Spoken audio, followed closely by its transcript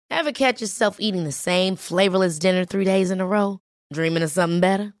Ever catch yourself eating the same flavorless dinner 3 days in a row? Dreaming of something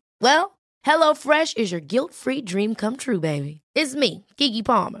better? Well, HelloFresh is your guilt-free dream come true, baby. It's me, Keke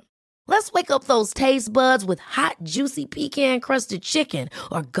Palmer. Let's wake up those taste buds with hot, juicy pecan-crusted chicken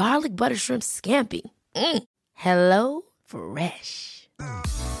or garlic butter shrimp scampi. Hello Fresh.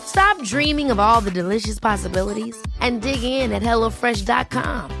 Stop dreaming of all the delicious possibilities and dig in at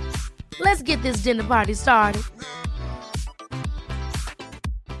HelloFresh.com. Let's get this dinner party started.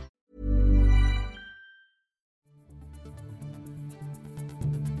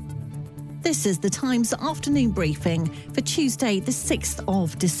 This is the Times afternoon briefing for Tuesday, the 6th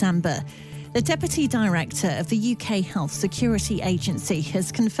of December. The Deputy Director of the UK Health Security Agency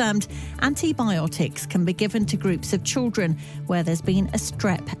has confirmed antibiotics can be given to groups of children where there's been a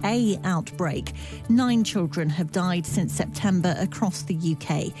Strep A outbreak. 9 children have died since September across the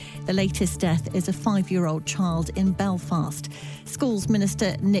UK. The latest death is a 5-year-old child in Belfast. Schools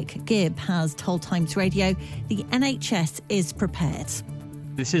Minister Nick Gibb has told Times Radio the NHS is prepared.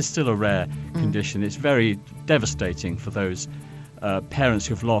 This is still a rare condition. It's very devastating for those parents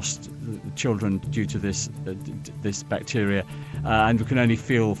who've lost children due to this bacteria, and we can only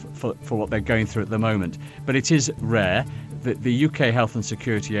feel for what they're going through at the moment. But it is rare. The UK Health and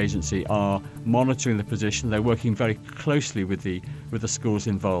Security Agency are monitoring the position. They're working very closely with the schools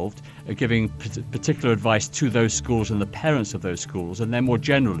involved, giving particular advice to those schools and the parents of those schools, and then more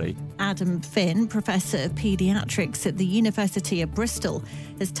generally. Adam Finn, Professor of Paediatrics at the University of Bristol,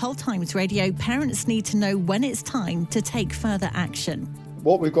 has told Times Radio parents need to know when it's time to take further action.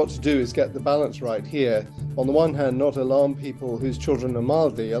 What we've got to do is get the balance right here. On the one hand, not alarm people whose children are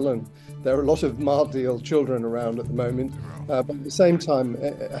mildly ill, and there are a lot of mildly ill children around at the moment, but at the same time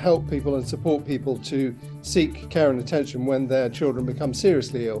help people and support people to seek care and attention when their children become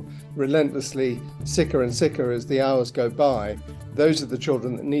seriously ill, relentlessly sicker and sicker as the hours go by. Those are the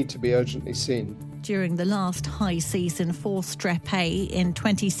children that need to be urgently seen. During the last high season for Strep A in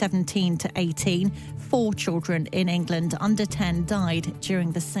 2017 to 18, 4 children in England under 10 died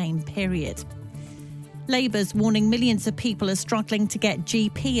during the same period. Labour's warning millions of people are struggling to get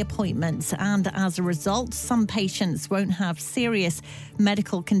GP appointments, and as a result, some patients won't have serious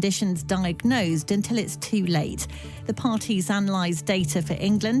medical conditions diagnosed until it's too late. The party's analysed data for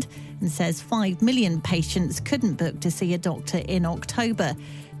England and says 5 million patients couldn't book to see a doctor in October.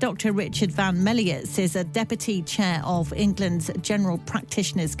 Dr Richard Van Melliot is a deputy chair of England's General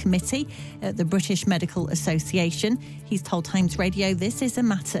Practitioners Committee at the British Medical Association. He's told Times Radio this is a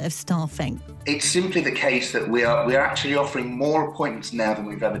matter of staffing. It's simply the case that we're actually offering more appointments now than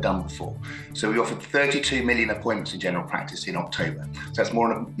we've ever done before. So we offered 32 million appointments in general practice in October. So that's more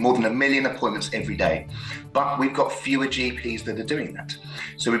than 1 million appointments every day. But we've got fewer GPs that are doing that.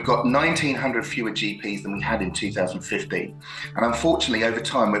 So we've got 1,900 fewer GPs than we had in 2015. And unfortunately, over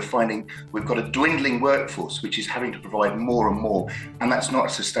time, we're finding we've got a dwindling workforce, which is having to provide more and more. And that's not a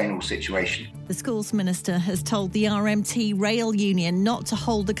sustainable situation. The Schools Minister has told the RMT Rail Union not to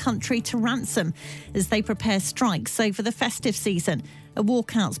hold the country to ransom as they prepare strikes over the festive season. A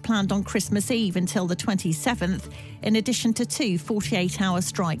walkout's planned on Christmas Eve until the 27th, in addition to 2 48-hour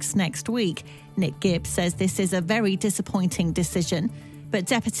strikes next week. Nick Gibb says this is a very disappointing decision, but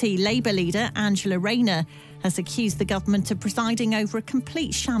Deputy Labour leader Angela Rayner has accused the government of presiding over a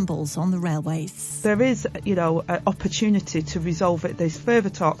complete shambles on the railways. There is, an opportunity to resolve it. There's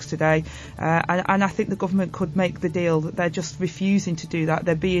further talks today, and I think the government could make the deal. They're just refusing to do that.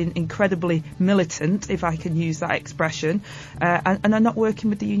 They're being incredibly militant, if I can use that expression, and are not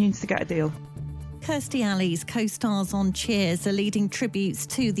working with the unions to get a deal. Kirstie Alley's co-stars on Cheers are leading tributes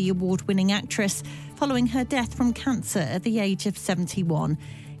to the award-winning actress following her death from cancer at the age of 71.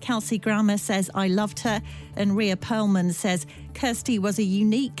 Kelsey Grammer says, "I loved her," and Rhea Perlman says, "Kirstie was a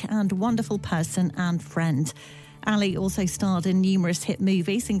unique and wonderful person and friend." Ali also starred in numerous hit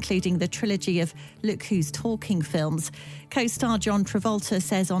movies, including the trilogy of Look Who's Talking films. Co-star John Travolta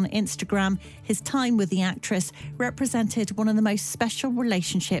says on Instagram his time with the actress represented one of the most special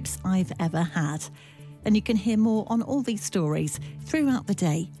relationships I've ever had. And you can hear more on all these stories throughout the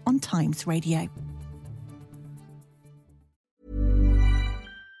day on Times Radio.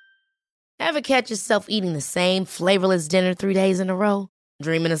 Ever catch yourself eating the same flavorless dinner 3 days in a row?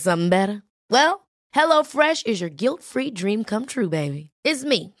 Dreaming of something better? Well, HelloFresh is your guilt-free dream come true, baby. It's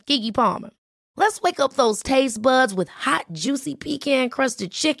me, Keke Palmer. Let's wake up those taste buds with hot, juicy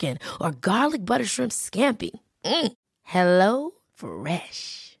pecan-crusted chicken or garlic butter shrimp scampi. Hello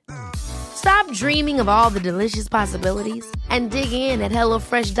Fresh. Stop dreaming of all the delicious possibilities and dig in at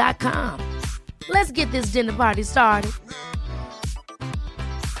HelloFresh.com. Let's get this dinner party started.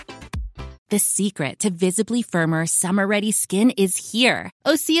 The secret to visibly firmer, summer-ready skin is here.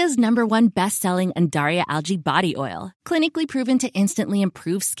 Osea's #1 best-selling Undaria Algae Body Oil. Clinically proven to instantly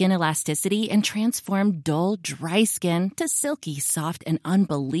improve skin elasticity and transform dull, dry skin to silky, soft, and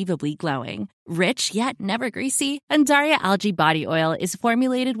unbelievably glowing. Rich yet never greasy, Undaria Algae Body Oil is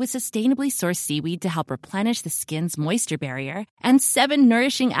formulated with sustainably sourced seaweed to help replenish the skin's moisture barrier and 7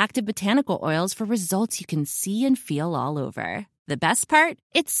 nourishing active botanical oils for results you can see and feel all over. The best part?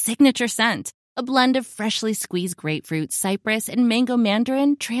 Its signature scent. A blend of freshly squeezed grapefruit, cypress, and mango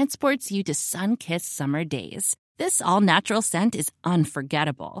mandarin transports you to sun-kissed summer days. This all-natural scent is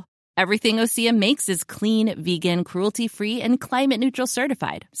unforgettable. Everything Osea makes is clean, vegan, cruelty-free, and climate-neutral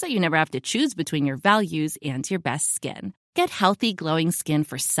certified, so you never have to choose between your values and your best skin. Get healthy, glowing skin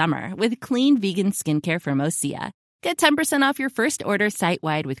for summer with clean, vegan skincare from Osea. Get 10% off your first order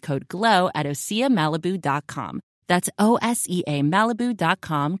site-wide with code GLOW at OseaMalibu.com. That's OSEA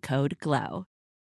Malibu.com, code GLOW.